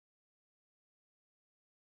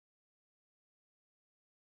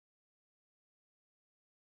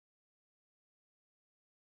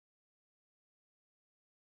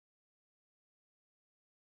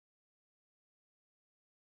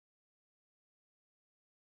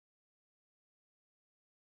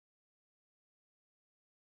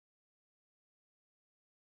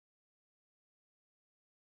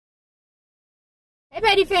Hey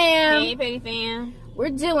Petty Fam! Hey Petty Fam!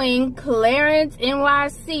 We're doing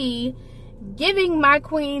Clarencenyc giving my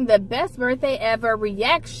queen the best birthday ever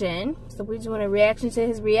reaction. So we're doing a reaction to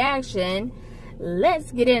his reaction.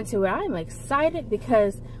 Let's get into it. I'm excited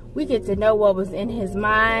because we get to know what was in his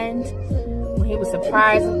mind when he was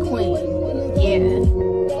surprising Queen. Yeah.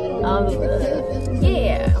 All of the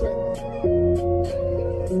yeah.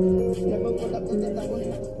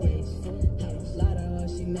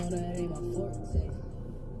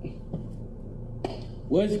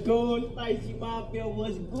 What's good, Spicy Mafia?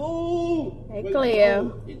 What's good? Hey,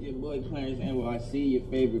 Clare. It's your boy Clarencenyc, your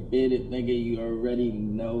favorite bit nigga. You already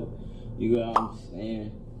know. You know what I'm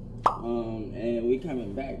saying? And we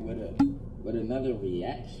coming back with another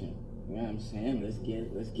reaction. You know what I'm saying? Let's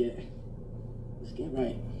get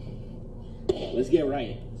right. Let's get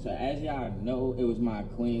right. So as y'all know, it was my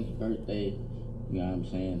queen's birthday. You know what I'm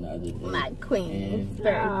saying? The other day. My queen's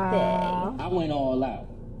birthday. I went all out.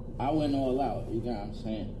 You know what I'm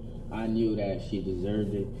saying? I knew that she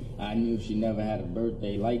deserved it. I knew she never had a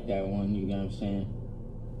birthday like that one, you know what I'm saying?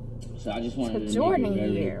 So I just wanted to make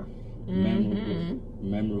it very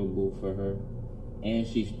memorable for her. And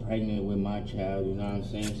she's pregnant with my child, you know what I'm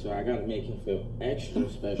saying? So I gotta make it feel extra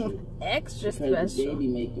special. Extra because special. the baby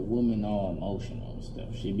make the woman all emotional and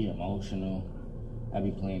stuff. She be emotional. I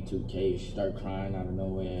be playing 2K, she start crying out of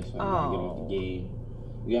nowhere, so I gotta get off the game.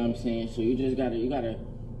 You know what I'm saying? So you gotta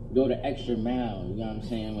go the extra mile, you know what I'm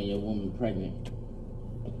saying, when your woman pregnant.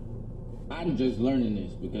 I'm just learning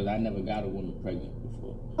this because I never got a woman pregnant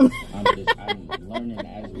before. I'm learning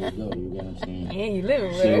as we go, you know what I'm saying? Yeah, you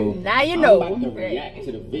living with it. Now you know. I'm about to react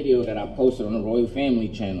to the video that I posted on the Royal Family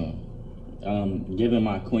channel. Giving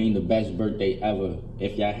my queen the best birthday ever.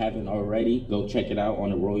 If y'all haven't already, go check it out on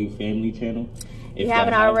the Royal Family channel. If you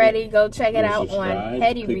haven't already, go check it out on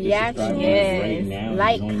Petty Click Reaction. Right now.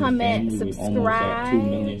 Like, Join comment, subscribe. subscribe. 2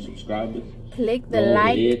 million subscribers. Click the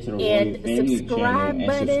like and subscribe button.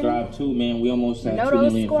 And subscribe too, man. We almost have 2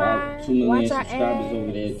 million subscribers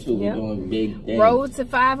over there too. We're doing big things. Road to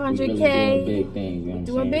 500K. We're doing big things. You know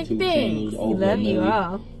doing big things. Love you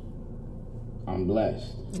all. I'm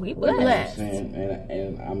blessed. We blessed.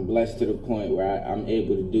 And I'm blessed to the point where I'm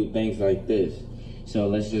able to do things like this. So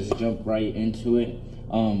let's just jump right into it.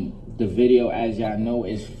 The video, as y'all know,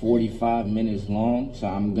 is 45 minutes long, so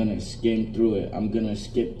I'm gonna skim through it. I'm gonna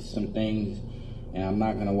skip some things, and I'm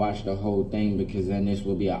not gonna watch the whole thing because then this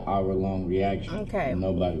will be an hour-long reaction. Okay.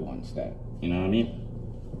 Nobody wants that. You know what I mean?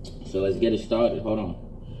 So let's get it started. Hold on.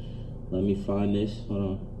 Let me find this. Hold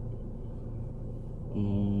on.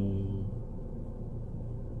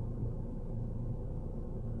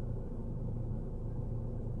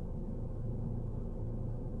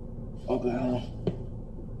 Okay.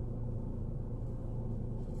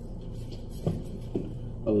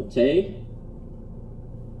 Okay.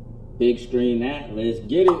 Big screen that. Let's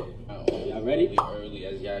get it. Y'all ready? Early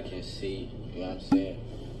as y'all can see. You know what I'm saying?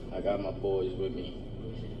 I got my boys with me.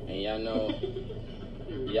 And y'all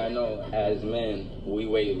know as men, we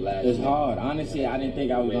wait last minute. It's hard. Honestly, I didn't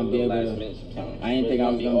think I was gonna be able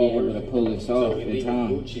to pull this off in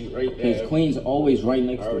time. Because Queen's always right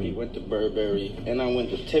next to me. I went to Burberry and I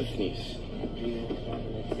went to Tiffany's.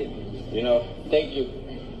 You know, thank you.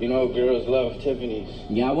 You know, girls love Tiffany's.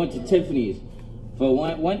 Yeah, I went to Tiffany's. For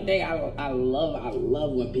one thing, I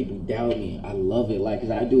love when people doubt me. I love it, like, 'cause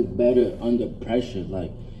I do better under pressure.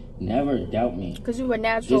 Like, never doubt me. 'Cause you a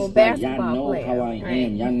natural basketball player. Y'all know how I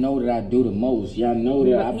am. Y'all know that I do the most. Y'all know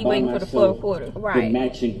that I buy myself the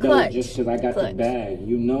matching belt just 'cause I got the bag.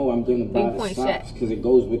 You know I'm gonna buy the socks 'cause it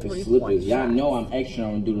goes with the slippers. Y'all know I'm extra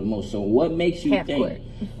and do the most. So what makes you think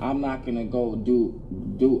I'm not gonna go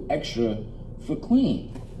do extra for Queen?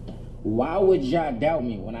 Why would y'all doubt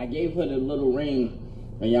me when I gave her the little ring?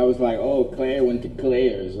 And y'all was like, "Oh, Claire went to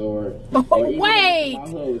Clare's," or wait, like,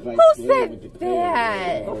 who said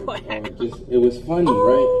that? It was funny,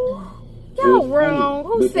 right? Y'all wrong.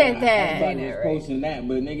 Who said that? Everybody was posting that,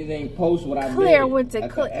 but niggas ain't post what I did. Claire went to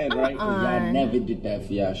Clare, right? Y'all never did that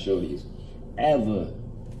for y'all shorties, ever.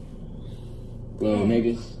 Well,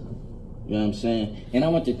 niggas, you know what I'm saying? And I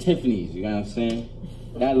went to Tiffany's. You know what I'm saying?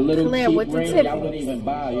 That little cheap ring, I wouldn't even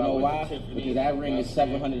buy. You know why? Because that ring is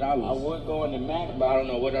 $700. I would go in the Mac, but I don't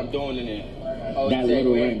know what I'm doing in it. That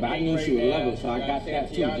little ring, but I knew she would love it, so I got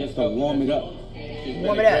that too, just to warm it up.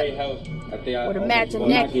 Warm it up. With a matching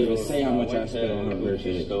neck. I'm not gonna say how much I spent on her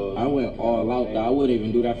birthday. I went all out though. I wouldn't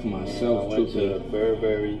even do that for myself. I went to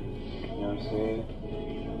Burberry, you know what I'm saying?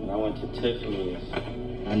 And I went to Tiffany's.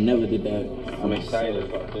 I never did that. I'm excited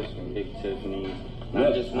about this one, big Tiffany's.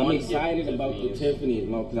 I'm excited about the Tiffany's,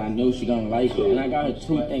 because I know she's gonna like it. And I got her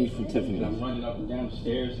 2 things from Tiffany's. I'm running up and down the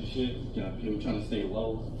stairs and shit. People trying to stay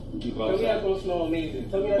low. Tell me that don't smell amazing.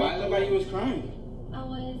 Tell me that. Why look like you was crying? I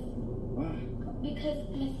was. Why?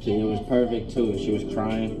 Because she was perfect too. She was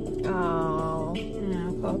crying. Oh,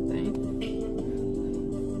 yeah, poor thing.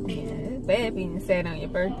 Yeah, it's bad being sad on your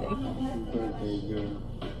birthday. Birthday girl.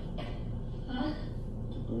 Huh?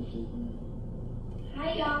 Birthday girl.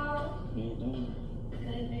 Hi, y'all. How you doing?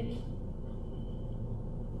 Good, baby.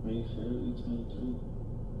 Are you sure you 23?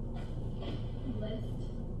 Blessed.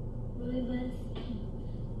 Really blessed.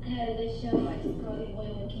 I had a good show. I just probably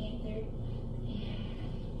went with cancer.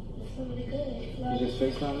 It's really good. You just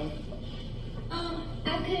FaceTime him? I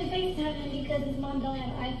couldn't FaceTime him because his mom don't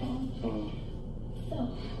have an iPhone. So.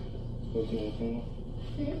 Spoke to you on the phone?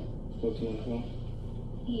 Spoke to you on the phone?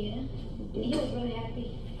 Yeah. Okay. He was really happy.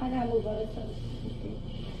 I gotta move on to stuff.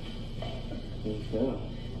 Okay.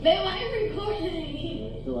 Babe, why are you recording?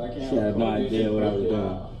 She had no idea what I was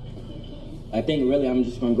doing. I think really I'm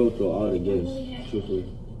just gonna go through all the gifts, truthfully,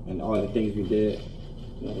 and all the things we did.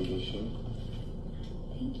 That was a show.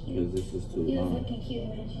 Thank you. Because this is too You was long. looking cute,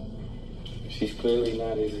 mentioned. She's clearly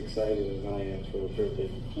not as excited as I am for her birthday.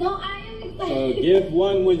 No, I am excited. So gift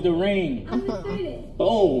 1 was the ring. I'm excited.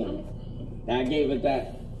 Boom. I gave her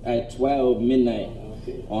that at 12 midnight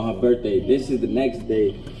on her birthday. This is the next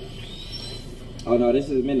day. Oh no, this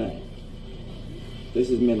is midnight. This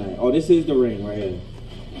is midnight. Oh, this is the ring right here.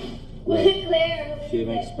 Right. Claire. She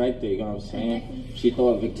didn't expect it, you know what I'm saying? She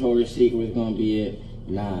thought Victoria's Secret was gonna be it.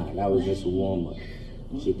 Nah, that was just a warm up.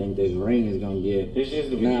 She think this ring is gonna be it. This is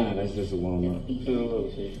the Nah, that's just a warm up. Feel a little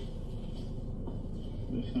tea.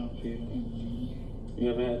 You sound beautiful. You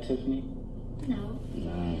ever had Tiffany? No.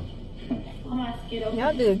 Nah. I'm not scared of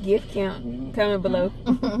Y'all do a gift count. Comment below.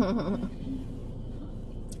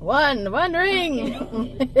 One ring.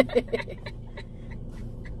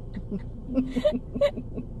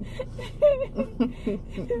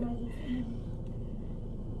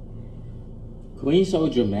 Queen's so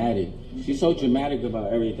dramatic. She's so dramatic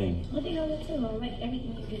about everything. What they gonna do? Like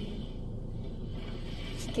everything is good.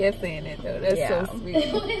 She kept saying that though. That's so sweet.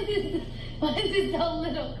 Why is this so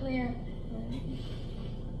little, Claire?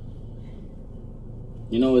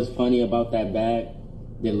 You know what's funny about that bag?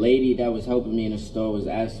 The lady that was helping me in the store was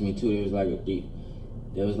asking me too. It was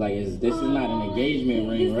like this is not an engagement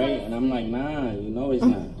ring, right? And I'm like, nah, you know it's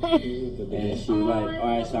not. And she was like,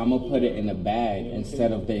 all right, so I'm gonna put it in a bag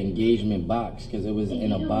instead of the engagement box, because it was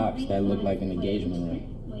in a box that looked like an engagement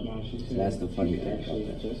ring. So that's the funny thing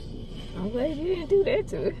about that. I'm glad you didn't do that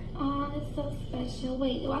to her. Oh, that's so special.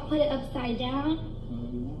 Wait, do I put it upside down?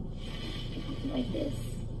 Like this.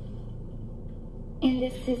 And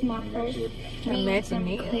this is my first ring matching from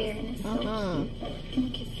nails. Claire, and it's so cute. Can we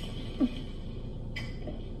kiss you?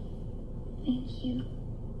 Thank you.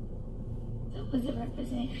 So what does it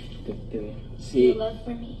represent? See, Your love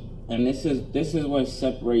for me. and this is what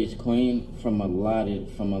separates Queen from a lot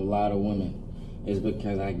of women, is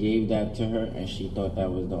because I gave that to her and she thought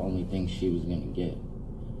that was the only thing she was gonna get,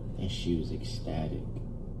 and she was ecstatic.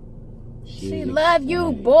 She love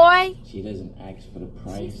you, boy. She doesn't ask for the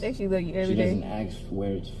price. She said she love you every day. She doesn't ask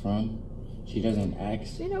where it's from. She doesn't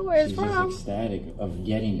ask. She know where it's from. She's just ecstatic of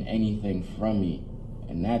getting anything from me,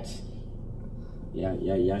 and that's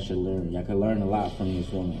y'all should learn. Y'all can learn a lot from this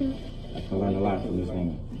woman. I can learn a lot from this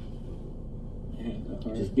woman.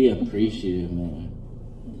 Just be appreciative, man.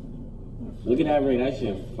 Look at that ring. That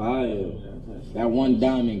shit fire. That one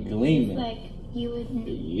diamond gleaming. It's like you would.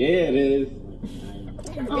 Yeah, it is.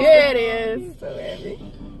 Yeah, it is. So happy.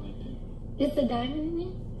 It's a diamond in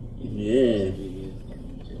it? Yeah.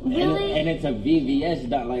 Really? And it's a VVS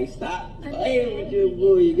dot. Like, stop playing with your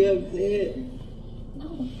boy. You get what I'm saying? No.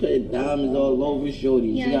 Put diamonds all over shorty.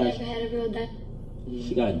 Yeah, I never had a real diamond.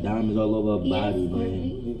 She got diamonds all over her body,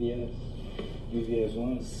 man. VVS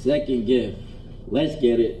 1. Second gift. Let's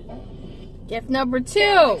get it. Gift number 2.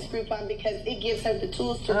 Groupon because it gives her the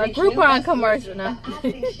tools to reach new Groupon customers. commercial now. I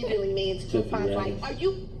think she really means Groupon. Like, are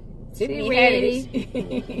you? She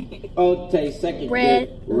ready. Okay, second Red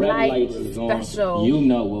gift. light is special. on. You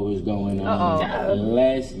know what was going on. Uh-oh.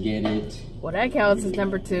 Let's get it. Well, that counts as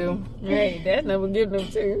number 2. Hey, that's number good number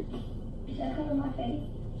 2. Does that cover my face?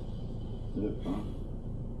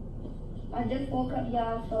 I just woke up,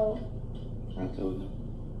 y'all, so. I told you.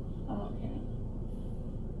 Oh,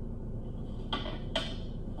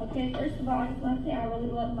 okay, first of all, I just want to say I really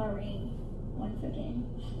love my ring. Once again.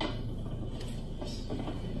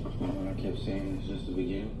 When I kept saying it's just the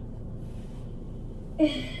beginning.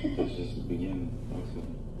 It's just the beginning. Also.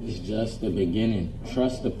 It's just the beginning.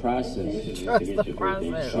 Trust the process. Trust the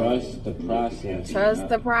process. Trust the process. Trust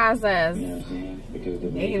the process. You know what I'm saying? Because the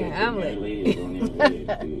Making an omelet. ladies on there ready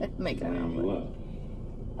to Making an line you omelet. up.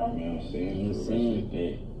 You know what I'm saying? You know what I'm saying?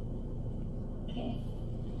 Yeah. Okay.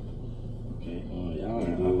 Okay. Oh, y'all I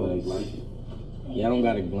do like like, it. y'all don't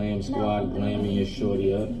got a glam squad glamming your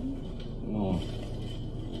shorty up. Come on.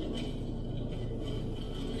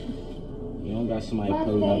 You don't got somebody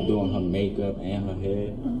pulling up doing her makeup and her hair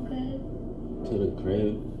Okay. to the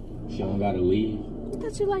crib. She don't gotta leave. I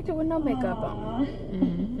thought you liked it with no makeup on.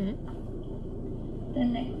 The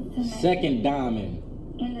next Second diamond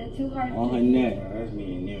and the two hearts. on her neck. That's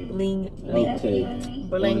me and you. Bling, Okay.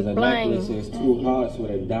 bling, There's a necklace. It's two hearts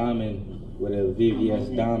with a diamond, with a VVS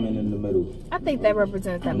diamond in the middle. I think that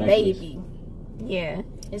represents a Necklace. baby. Yeah.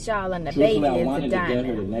 It's y'all and the Truthfully, baby I is wanted a to get her the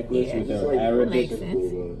diamond. necklace Yeah. with That the makes Arabic,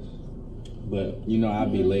 sense. but you know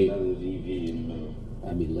I'd be late. Another VV in the middle.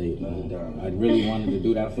 I'd be late. Another diamond. I really wanted to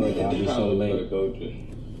do that for her, but I'd be so late.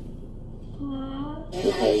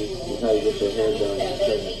 That's how you get your hair done.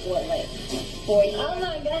 Oh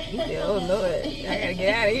my god. Oh Lord, I gotta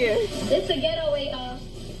get out of here. It's a getaway off.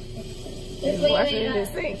 Just washing in the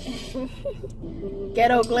sink.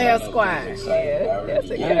 Ghetto glare squad. Yeah, that's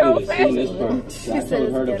a I good haven't old even seen this fashioned. part. I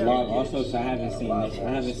told her to vlog also, so I haven't seen this. I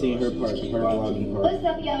haven't seen her part, her vlogging part. What's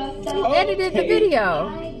up, y'all? So, She edited the video.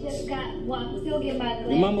 I just got, well, I'm still getting my glam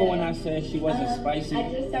Remember when done. I said she wasn't I spicy?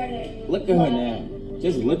 just started. Look at her now.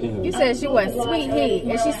 Just look at her. You said she was sweet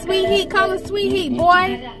heat. Is she sweet heat? Call her sweet heat, I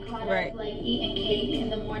boy. got caught Right. up, like, eating cake in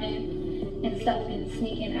the morning and stuff and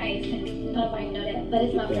sneaking ice. And nobody know that, but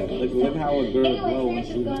it's my birthday. Look how a girl Anyway, glow when Clarence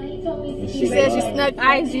is gone. He told me when to she She said she lied. snuck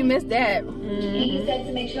ice. You missed that. And he said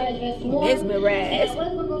to make sure I dress warm. It's been And rad. I was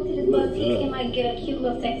gonna go to this boutique and like get a cute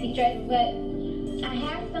little sexy dress, but I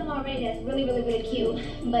have some already that's really, really, really cute.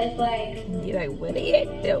 But it's like You like, what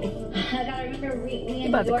it do? I gotta remember we You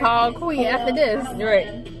about to call Queen after this.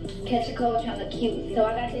 Right. Catch a cold trying to look cute. So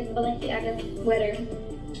I got this Balenciaga sweater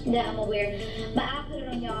that I'm gonna wear. But I'll put it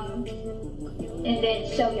on y'all and then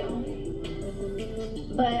show y'all.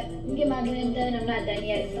 But get my glam done. I'm not done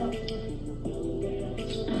yet, so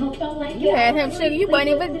I hope y'all like it. You had him sugar. You wasn't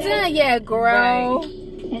even done yet, girl.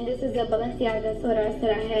 And this is a Balenciaga sweater I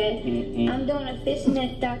said I had. I'm doing a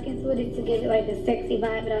fishnet stockings with it to give it like a sexy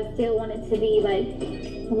vibe, but I still want it to be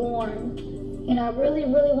like warm. And I really,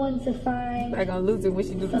 really want to find. I'm gonna lose it when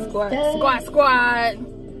she do the some squat. studs. Squat.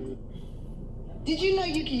 Did you know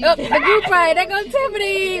you can use Oh, the group right. There goes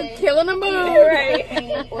Tiffany. Killing the mood, right?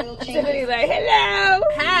 oil change? Tiffany's like, hello.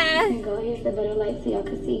 Hi. And go here's the better light so y'all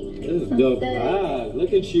can see. This is some good studs. vibe.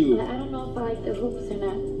 Look at But you. I don't know if I like the hoops or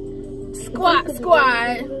not. Squat. This is Squat.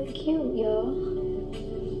 Really, really cute, y'all.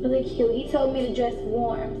 Really cute. He told me to dress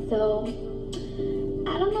warm, so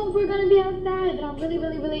I don't know if we're gonna be outside, but I'm really,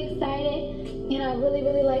 really, really excited. And I really,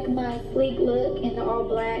 really like my sleek look and the all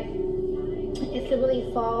black. It's a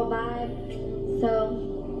really fall vibe.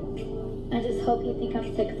 So I just hope you think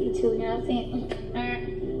I'm sexy too. You know what I'm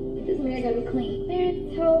saying? This mirror gotta be clean.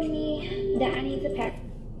 Clarence told me that I need to pack.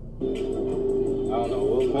 I don't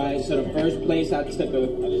know. Alright, so the first place I took her,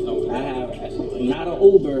 I have not an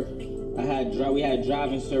Uber. We had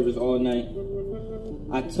driving service all night.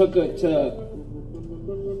 I took her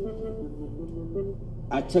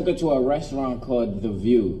to a restaurant called The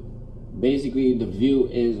View. Basically, The View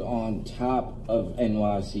is on top of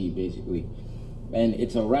NYC, basically. And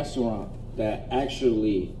it's a restaurant that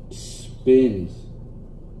actually spins.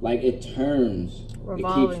 Like, it turns.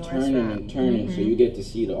 Revolving it keeps turning restaurant. and turning, so you get to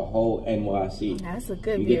see the whole NYC. That's a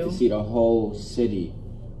good You view. get to see the whole city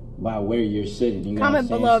by where you're sitting. You know Comment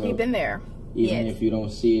what I'm below if saying? you've been there. Even Yes. if you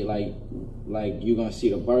don't see it, like you're gonna see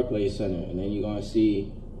the Barclays Center, and then you're gonna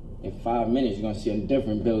see in 5 minutes you're gonna see a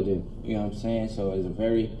different building. You know what I'm saying? So it's a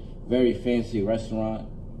very, very fancy restaurant.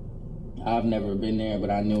 I've never been there,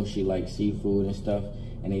 but I know she likes seafood and stuff,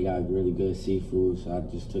 and they got really good seafood, so I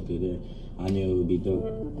just took her there. I knew it would be dope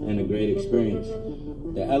and a great experience.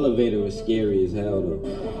 The elevator was scary as hell though.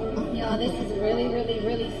 Y'all, this is really, really,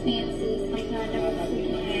 really fancy. Some kind of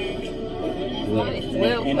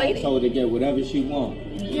Look, and I told her to get whatever she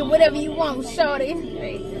wants. Get whatever you want, shorty. I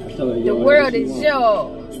told her to get The whatever world she is want.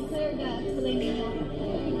 yours. Clear guys, filet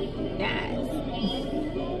mignon. Nice.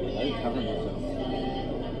 Why you covering yourself?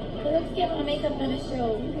 So let's get my makeup on the show.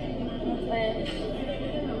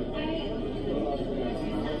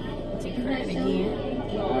 She crying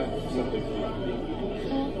again.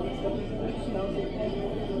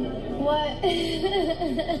 What?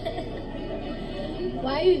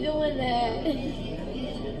 Why are you doing that?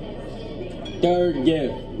 Third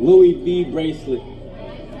gift, Louis V bracelet.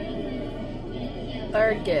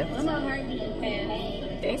 Third gift. I'm a heartbeat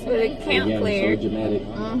fan. Thanks for the count, Claire. So dramatic.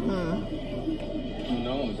 Mm-hmm. Who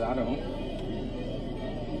knows? I don't.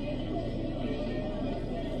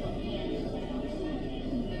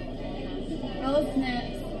 Oh,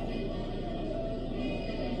 snaps.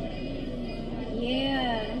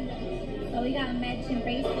 Yeah. So we got matching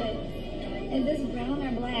bracelets. Is this brown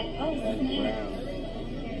or black? Oh, snap.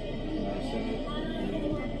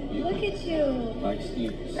 Look at you. Like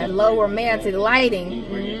that low romantic lighting.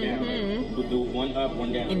 Mm-hmm. We'll do one up,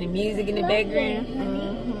 one down. And the music in the background.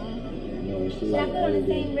 Should I put on the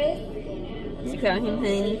same wrist? She call him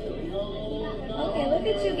honey. Okay, look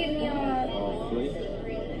at you getting me all.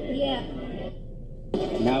 Yeah.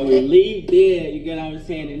 Now we leave there, you get what I'm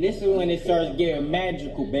saying? And this is when it starts getting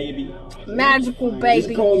magical, baby. Magical, baby.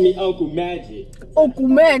 Just call me Uncle Magic. Uncle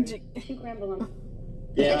Magic.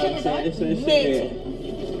 Yeah, I'm saying this is Magic.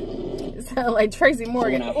 It sounds like Tracy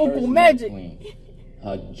Morgan. Uncle Magic.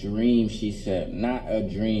 A dream, she said. Not a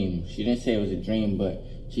dream. She didn't say it was a dream, but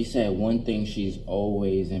she said one thing she's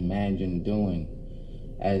always imagined doing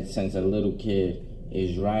since a little kid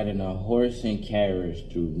is riding a horse and carriage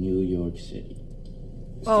through New York City.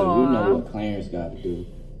 So you know what Clarence got to do.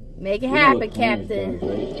 Make it happen, Captain. Does,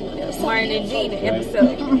 right? Martin and Gina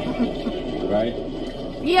episode. Right?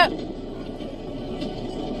 Yep.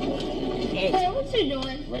 Hey, what you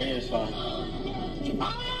doing? Right here, son.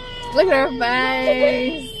 Look at her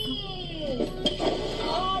face.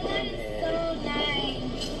 Oh, that is so nice.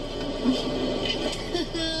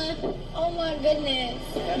 Oh my goodness.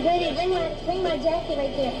 Brady, bring my jacket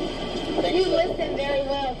right there. You listen very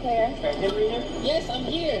well, Claire. Yes, I'm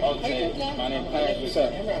here. Okay, my name's Clare. What's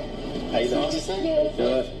up? How you doing?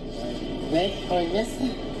 Good. Nice. Oh, yes.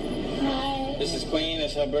 Hi. This is Queen.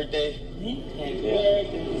 It's her birthday.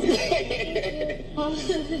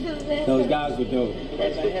 Those guys were dope. I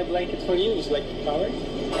have blankets for you. Would you like to cover?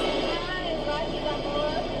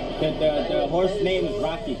 The horse name is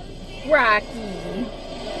Rocky. Rocky.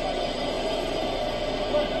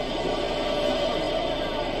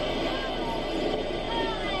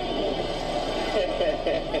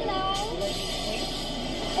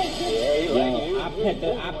 Yo, I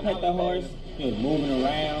pet the horse. He was moving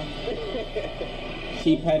around.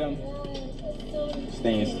 She pet him.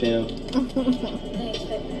 Staying still.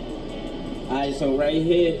 Alright, so right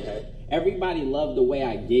here, everybody loved the way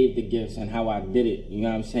I gave the gifts and how I did it. You know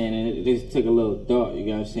what I'm saying? And it just took a little thought. You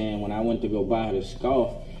know what I'm saying? When I went to go buy her the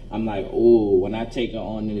scarf, I'm like, oh, when I take her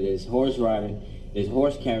on to this horse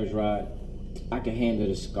carriage ride, I can hand her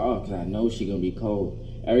the scarf because I know she's gonna be cold.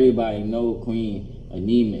 Everybody know Queen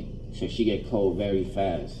anemic, so she get cold very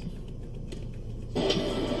fast.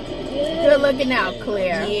 Good looking out,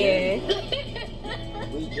 Claire. Yeah.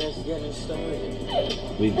 We just getting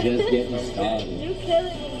started. We just getting started. You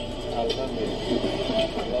killing me. I love it. I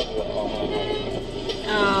love it with all my heart.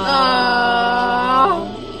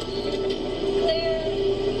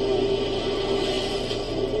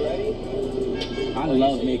 I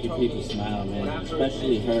love making people smile, man.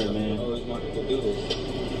 Especially her, man.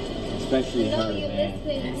 Especially her, man.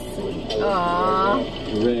 Aww.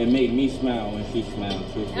 It made me smile when she smiled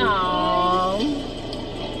too. Aww.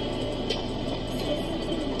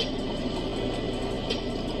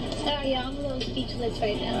 Sorry, y'all. I'm a little speechless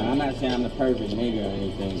right now. I'm not saying I'm the perfect nigga or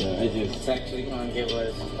anything, but It's actually going to give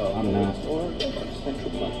us I'm not. or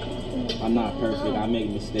Central Park. I'm not perfect. I make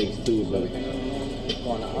mistakes too, but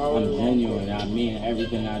I'm genuine. I mean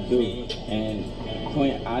everything I do. And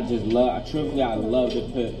Queen, I love to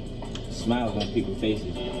put smiles on people's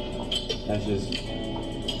faces. That's just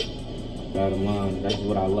bottom line. That's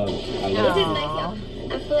what I love. I love This is nice, y'all.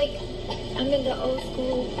 I feel like I'm in the old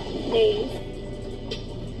school days.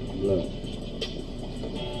 Look.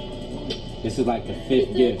 This is like the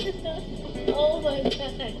 5th gift. Oh my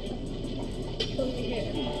god. Come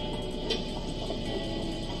here.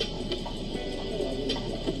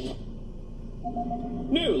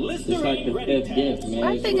 It's like the 5th gift, man. I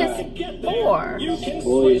think it's 4.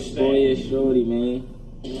 Spoil shorty, man.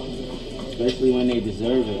 Especially when they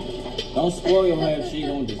deserve it. Don't spoil her if she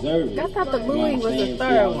don't deserve it. I thought the Louis was the She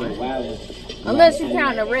 3rd out one. here wildin'. Unless you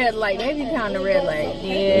count the red light. Maybe you count the red light.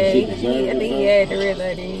 Yeah, I think he had the red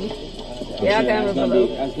light in. Yeah, I got it below.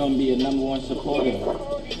 That's gonna be your #1 supporter. Your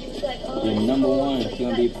 #1. She's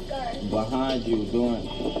gonna be behind you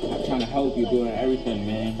trying to help you doing everything,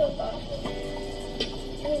 man.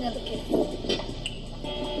 Another kiss.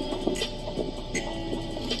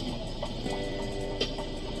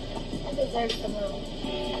 I deserve some more.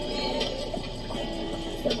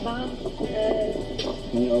 The bomb.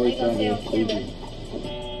 We always trying to be stupid.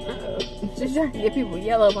 Just trying to get people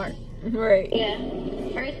yellow mark. Right. Yeah.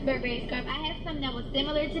 First Burberry scarf. I had something that was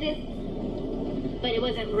similar to this. but it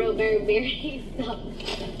wasn't real, very soft.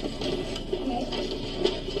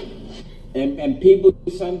 And people,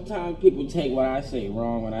 sometimes people take what I say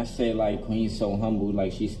wrong when I say like Queen's so humble,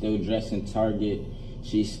 like she still dressed in Target,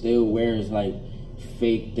 she still wears like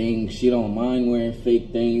fake things, she don't mind wearing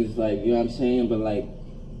fake things, like, you know what I'm saying? But like,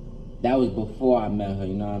 that was before I met her,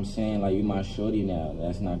 you know what I'm saying? Like, you my shorty now,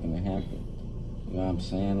 that's not gonna happen. You know what I'm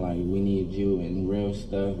saying? Like, we need you in real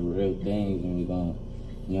stuff, real things, and we gonna,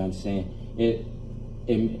 you know what I'm saying?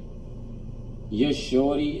 Your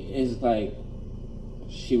shorty is like,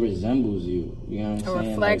 she resembles you, you know what I'm saying? A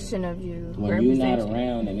reflection of you. When you're not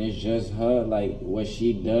around and it's just her, like, what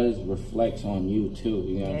she does reflects on you too,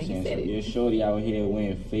 you know what I'm saying? So your shorty out here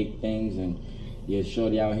wearing fake things, and your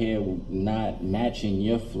shorty out here not matching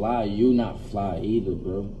your fly, you not fly either,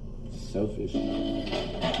 bro. Selfish.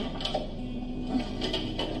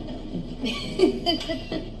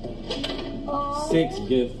 6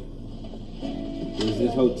 gift. There's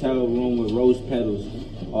this hotel room with rose petals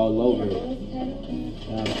all over it. You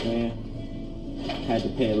know what I'm saying? Had to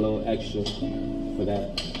pay a little extra for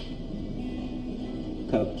that.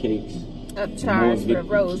 Cupcakes. Upcharge for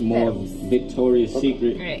rose petals. More Victoria's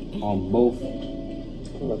Secret on both.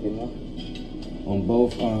 On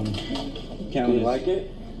both counters. Do you like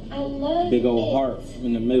it? I love big old heart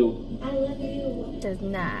in the middle. I love you. That's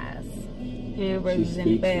nice. Yeah, roses in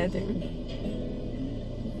the bathroom.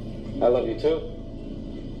 I love you too.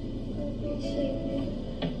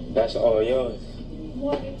 That's all yours.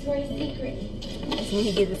 More Victoria's Secret. That's when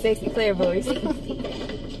he gets the sexy Clare voice.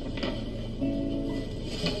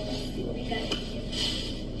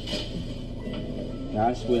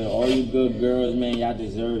 I swear, all you good girls, man, y'all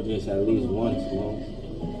deserve this at least once,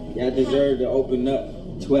 man. Y'all deserve to open up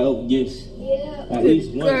 12 gifts. Yeah. At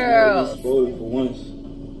least once. Girls. Spoiled for once.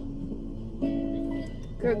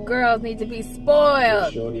 Good girls need to be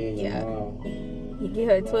spoiled. Shorty and your mom. You give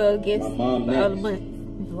her 12 gifts My mom for all the next.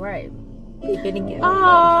 months. Right. They've been together.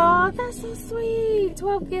 Oh, that's so sweet.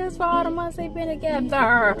 12 gifts for all the months they've been together.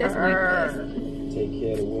 That's my gift. Take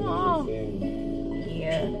care of the women in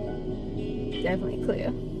your family. Yeah. Definitely clear.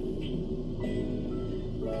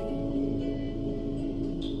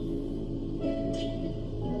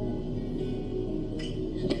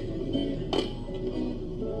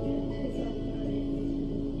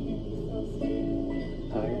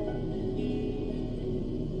 Tired?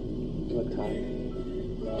 You look tired.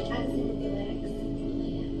 I just need to relax.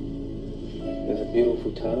 There's a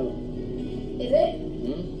beautiful tub. Is it?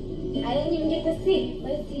 Hmm? I didn't even get to see.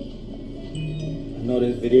 Let's see. I know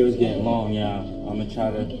this video is getting long, y'all. I'm gonna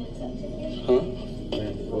try to Huh?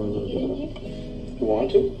 ran for a little bit. You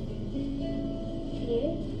want to?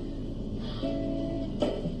 Yeah.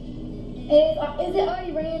 Is it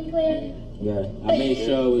already ran, Claire? Yeah, I made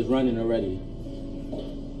sure it was running already.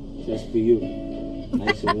 Just for you.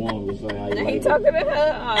 Nice and warm, just like how you Now like he it. talking to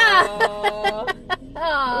her. Aww.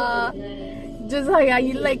 Aww. Just like how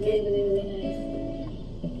you like Really, it. really, really nice.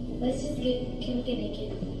 Let's just get, can we get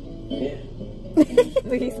naked? Yeah.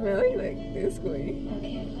 Look, he smell. He like this queen.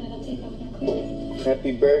 Okay, I'm glad I'll take off my clothes.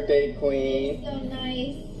 Happy birthday, Queen. So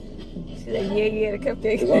nice. She's like, yeah, the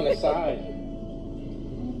cupcake. It's on the side.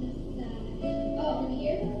 Oh, on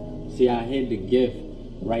here? See, I hid the gift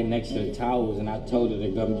right next to the towels, and I told her to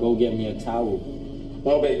go get me a towel.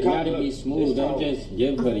 No, babe, You gotta be smooth. Don't just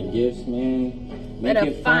give her the gifts, man. Make Let her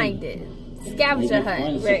it fun. find it. Make Scavenger it fun,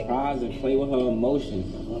 hunt. Right. surprise, and play with her emotions.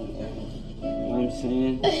 You know what I'm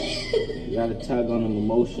saying? You gotta tug on them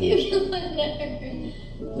emotions.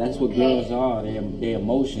 That's what girls are. They're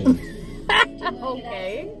emotions.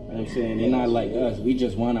 Okay. You know what I'm saying? They're not like us. We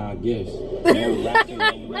just want our gifts. They're rapping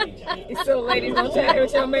their way. So ladies don't tell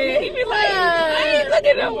with your man. He be like, I ain't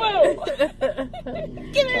looking no more.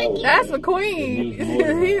 That's a queen.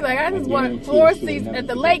 He's like, I just want floor seats at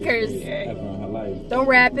the Lakers. Ever in her life. Don't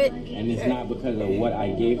wrap it. And it's not because of what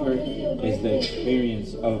I gave her. It's the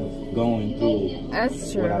experience of going through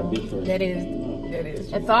That's true. what I did for her. That is.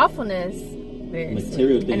 And thoughtfulness.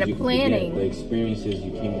 Material things And the you can planning. forget, the experiences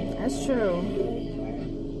you can't. That's true.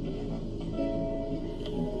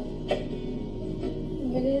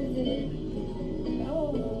 What is it?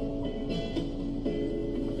 Oh.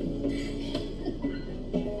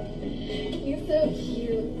 You're so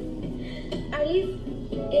cute. Are these,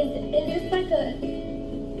 is this like a...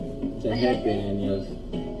 It's a headband, yes.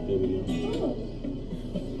 There we go. Oh.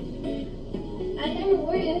 I never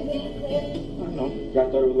wore headbands, Claire. I don't know. I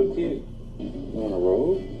thought it would look cute. You want a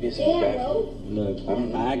robe? Yes, They have robes? Look, I don't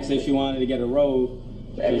know. I asked if she wanted to get a robe,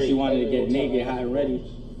 if she wanted to get naked, hot and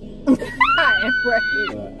ready. But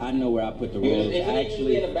I know where I put the robes. Isn't it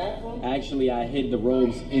usually in the bathroom? Actually, I hid the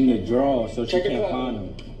robes in the drawer so she Check it can't out. find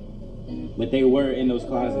them. But they were in those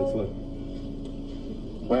closets. Look.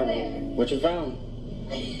 What you found?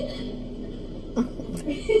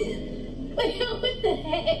 What the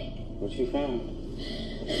heck? What you found?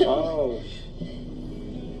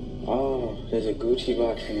 Oh, there's a Gucci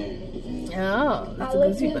box in there. Oh, that's I a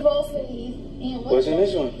looked Gucci through box. both of these. And What's in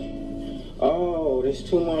this one? Oh, there's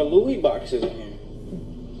 2 more Louis boxes in here.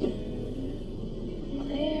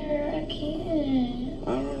 Claire, I can't. I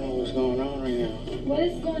don't know what's going on right now. What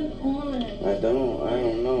is going on? I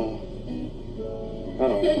don't know.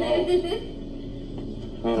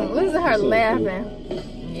 Listen to her laughing.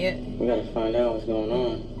 Yeah. We gotta find out what's going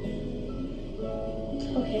on.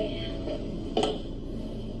 Okay.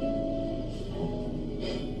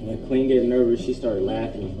 When Queen get nervous, she started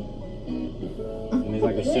laughing. And it's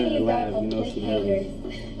like a certain laugh, you know she nervous.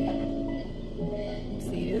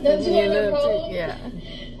 See, this Don't is you your wanna little roll? trick. Yeah.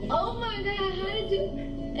 Oh my God, how did you?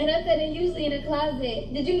 And I said it usually in a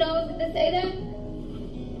closet. Did you know I was gonna say that?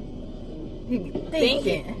 He be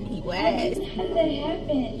thinking. He was. How did that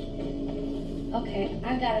happen? Okay,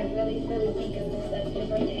 I gotta really think of this stuff for your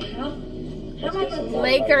birthday. How am I gonna do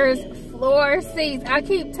Lakers floor seats. I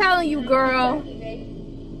keep telling you, girl.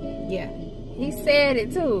 Yeah. He said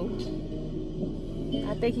it too.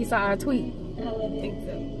 I think he saw our tweet. I love I it. think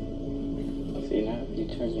so. See now, you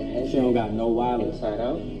turn your head She don't got no wallet. inside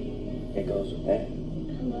out. It goes with that.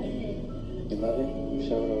 I love it. You love it?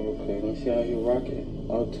 Show it over quick. Let me see how you rock it.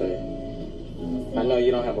 I'll tell you. I know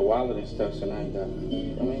you don't have a wallet and stuff, so now you got,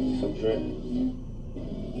 some drip.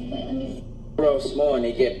 Wait, let me see. Real small and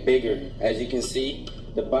they get bigger. As you can see,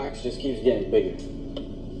 the box just keeps getting bigger.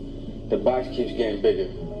 The box keeps getting bigger.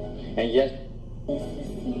 And yes, This is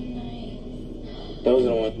so nice. those are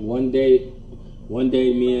the ones. One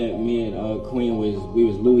day, me and Queen was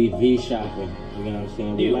Louis V shopping. You know what I'm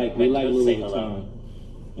saying? We like Louis Vuitton,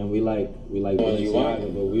 and we like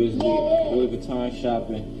Balenciaga, but we was Louis Vuitton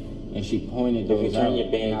shopping, and she pointed those If you turn out. your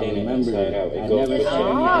band and I in remember inside out, it I goes never with said that.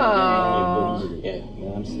 anything. Yeah. You know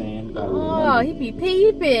what I'm saying? Gotta Oh, remember. he be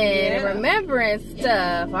peeping and remembering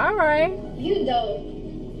stuff. All right. You dope.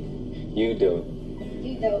 You do.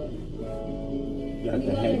 You dope. Got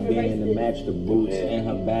the headband to match the boots, and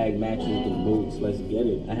her bag matches the boots. Let's get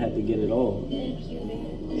it. I had to get it all. Thank you,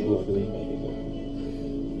 baby. Truthfully.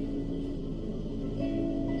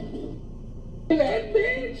 That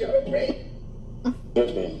bitch, you're great.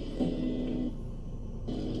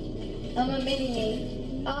 I'm a mini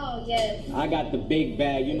me. Oh, yes. I got the big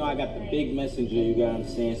bag. You know I got the big messenger, you got what I'm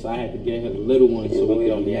saying? So I had to get her the little one so we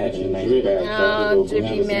don't be matching drip. Oh,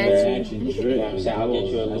 drippy matching. Drip. I'll get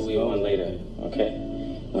you a Louis one later, okay?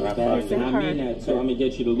 When I find And I mean that too. I'm gonna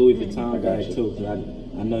get you the Louis Vuitton bag too, because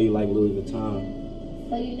I know you like Louis Vuitton.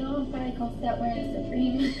 So you know I'm probably gonna start wearing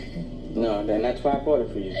Supreme. No, then that's why I bought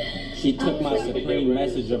it for you. She took my Supreme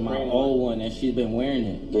Messenger, my old one, and she's been wearing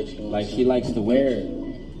it. Like she likes to wear it.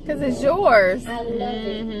 Because it's yours. I love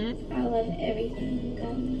it. I love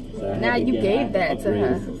everything. So I had Now to you get gave that to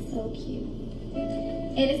her. This is so cute.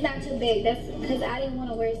 And it's not too big. That's because I didn't want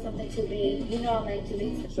to wear something too big. You know I like too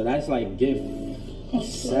big stuff. So that's like gift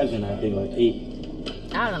 7, I think, like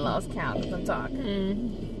 8. I done lost count as I'm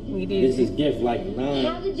talking. We did. This is gift like 9.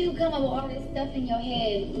 How did you come up with all this stuff in your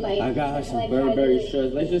head? Like I got her some like, how did Burberry it-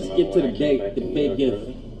 shirts. Let's just get to the big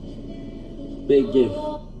gift. Big gift.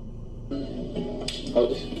 Oh,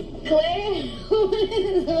 this. Claire,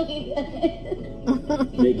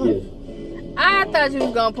 Big gift. I thought you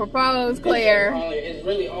was going to propose, Claire. It's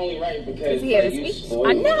really only right because He had a you speech. spoiled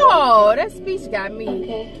I me. know. That speech got me.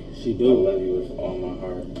 Okay. She I do. love you with all my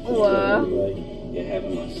heart. Well. You're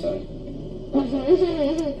having my son. You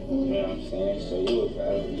know what I'm saying? So you will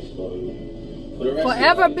forever be spoiled. For the rest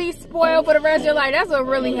Forever of your be spoiled for the rest of your life. That's what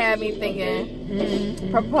really had me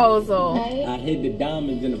thinking. Proposal. I hid the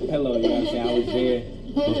diamonds in the pillow, you know what I'm saying? I was there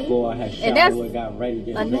before I had And that's showered, got ready to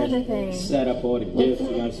get another dressed, thing. set up all the gifts,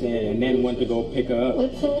 you know what I'm saying? And then went to go pick her up.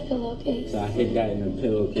 What's in the pillowcase? So I hid that in the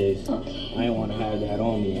pillowcase. Okay. I didn't want to have that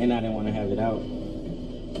on me, and I didn't want to have it out.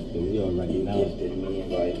 Because you already know. gifted me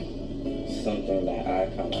like something that I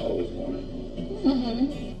kind of always wanted.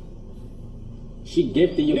 She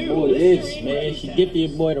gifted your boy this, man. She gifted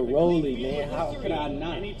your boy the Rollie, man. How could I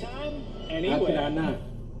not? How could I not?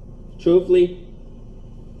 Truthfully,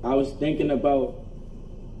 I was thinking about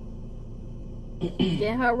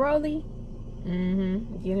Get her Rollie.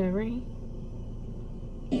 Get her ring.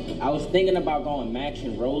 I was thinking about going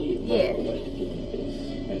matching Rollie. Yeah.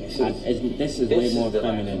 This is way more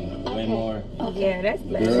feminine, way more. Yeah, that's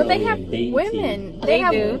bad. Girly But they have and dainty. women. They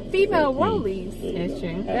have female Rollies. That's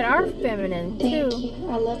true. That are feminine Thank too. you.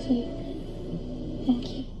 I love you. Thank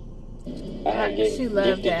you. I had She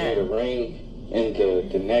loved gifted that. you the ring and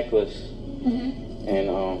the necklace. And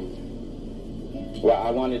well,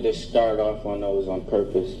 I wanted to start off on those on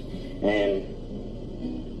purpose, and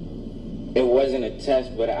it wasn't a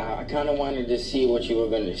test, but I kind of wanted to see what you were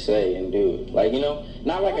going to say and do. Like, you know,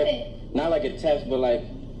 not like a test, but like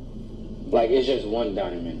it's just one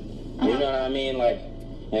diamond. You know what I mean? Like,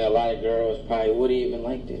 and a lot of girls probably wouldn't even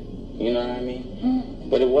liked it. You know what I mean?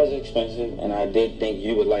 But it was expensive, and I did think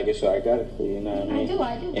you would like it, so I got it for you. You know what I mean?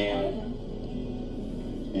 I do.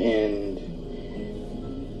 And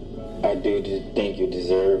I do just think you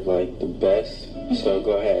deserve like the best. So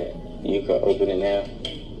go ahead, you can open it now.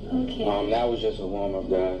 Okay. That was just a warm up,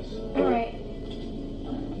 guys. All right.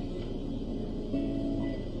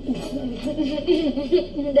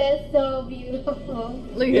 That's so beautiful.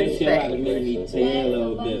 Look at This his shit ought to face. make me tear a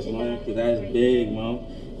little bit, man, because that's big, man.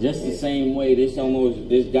 Just the same way, this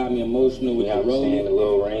got me emotional with the rolling. The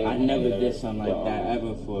little ring. I never did something like that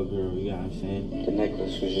ever for a girl, you know what I'm saying? The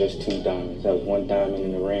necklace was just 2 diamonds. That was 1 diamond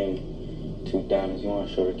in the ring, 2 diamonds. You want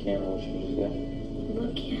to show the camera what you just got?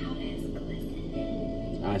 Look at how that's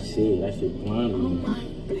glistening. I see, that shit blinded me. Oh my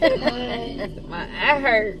God. My eye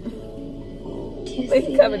hurt. You Please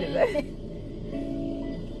see cover that? his eye.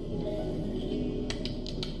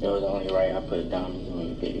 It was only right I put diamonds on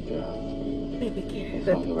you, baby girl. Baby girl. It's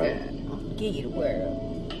only right. I'll give you the world.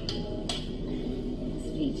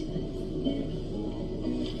 Speechless.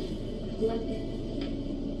 Love it.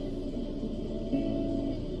 Do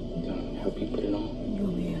you want me to help you put it on? You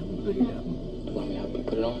want me to help you put it up? Do you want me to help you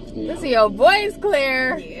put it on? Listen to your voice,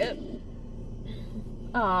 Claire. Yep.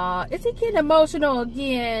 Aw, is he getting emotional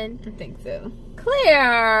again? I think so.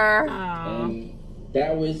 Claire.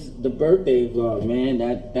 That was the birthday vlog, man.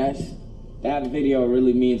 That video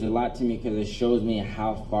really means a lot to me because it shows me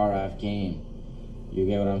how far I've came. You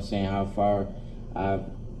get what I'm saying? How far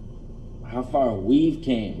we've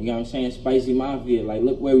came. You know what I'm saying? Spicy Mafia. Like,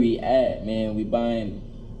 look where we at, man. We buying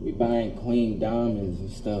Queen diamonds and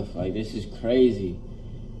stuff. Like, this is crazy.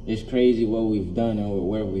 It's crazy what we've done and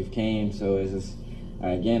where we've came. So it's just,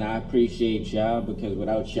 again, I appreciate y'all because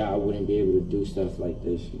without y'all, I wouldn't be able to do stuff like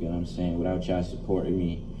this. You know what I'm saying? Without y'all supporting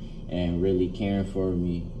me and really caring for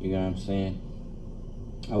me, you know what I'm saying?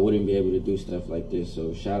 I wouldn't be able to do stuff like this.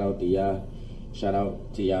 So shout out to y'all. Shout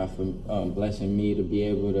out to y'all for blessing me to be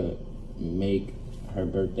able to make her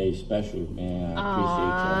birthday special, man.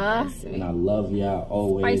 I appreciate y'all. And I love y'all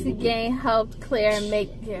always. Spicy Gang helped Claire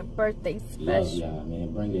make your birthday special. Love y'all,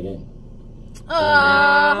 man. Bring it in. Huggies.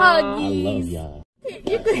 I love y'all.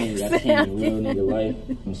 You I can't real nigga life.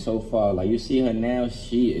 I'm so far. Like, you see her now,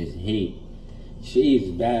 she is hate. She's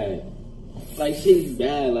bad. Like, she's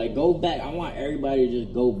bad. Like, go back. I want everybody to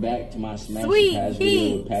just go back to my Smash Pass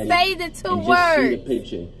video with Patty. Say the 2 and words. Just see the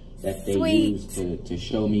picture that they used to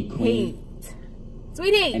show me Queen.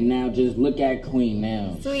 Sweet heat. And now just look at Queen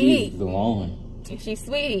now. Sweet She's heat. glowing. She's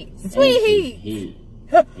sweet. Sweet heat.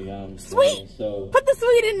 You know what I'm Sweet. saying? So put the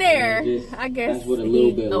sweet in there. just, I guess that's what a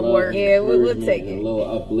little bit of love, yeah, we'll take and it. a little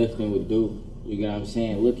uplifting would do. You know what I'm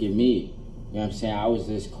saying? Look at me. You know what I'm saying? I was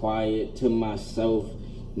just quiet to myself.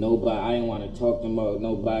 Nobody. I didn't want to talk about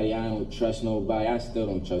nobody. I don't trust nobody. I still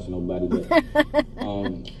don't trust nobody. But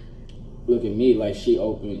look at me. Like she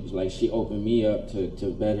opened me up to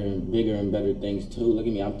better and bigger and better things too. Look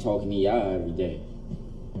at me. I'm talking to y'all every day.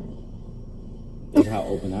 That's how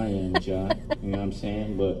open I am with y'all. You know what I'm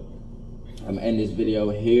saying? But I'm gonna end this video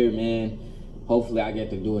here, man. Hopefully I get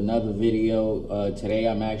to do another video. Today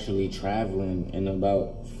I'm actually traveling. In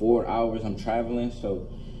about 4 hours I'm traveling, so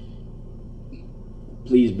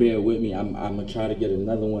please bear with me. I'm gonna try to get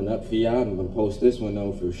another one up for y'all. I'm gonna post this one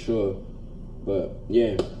though for sure. But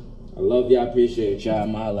yeah, I love y'all, appreciate y'all.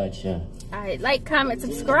 I'm holla at y'all. Alright, like, comment,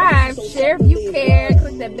 subscribe, share if you care,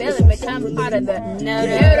 click that bell and become part of the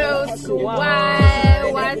Noodle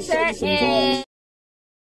Squad. Watch our end.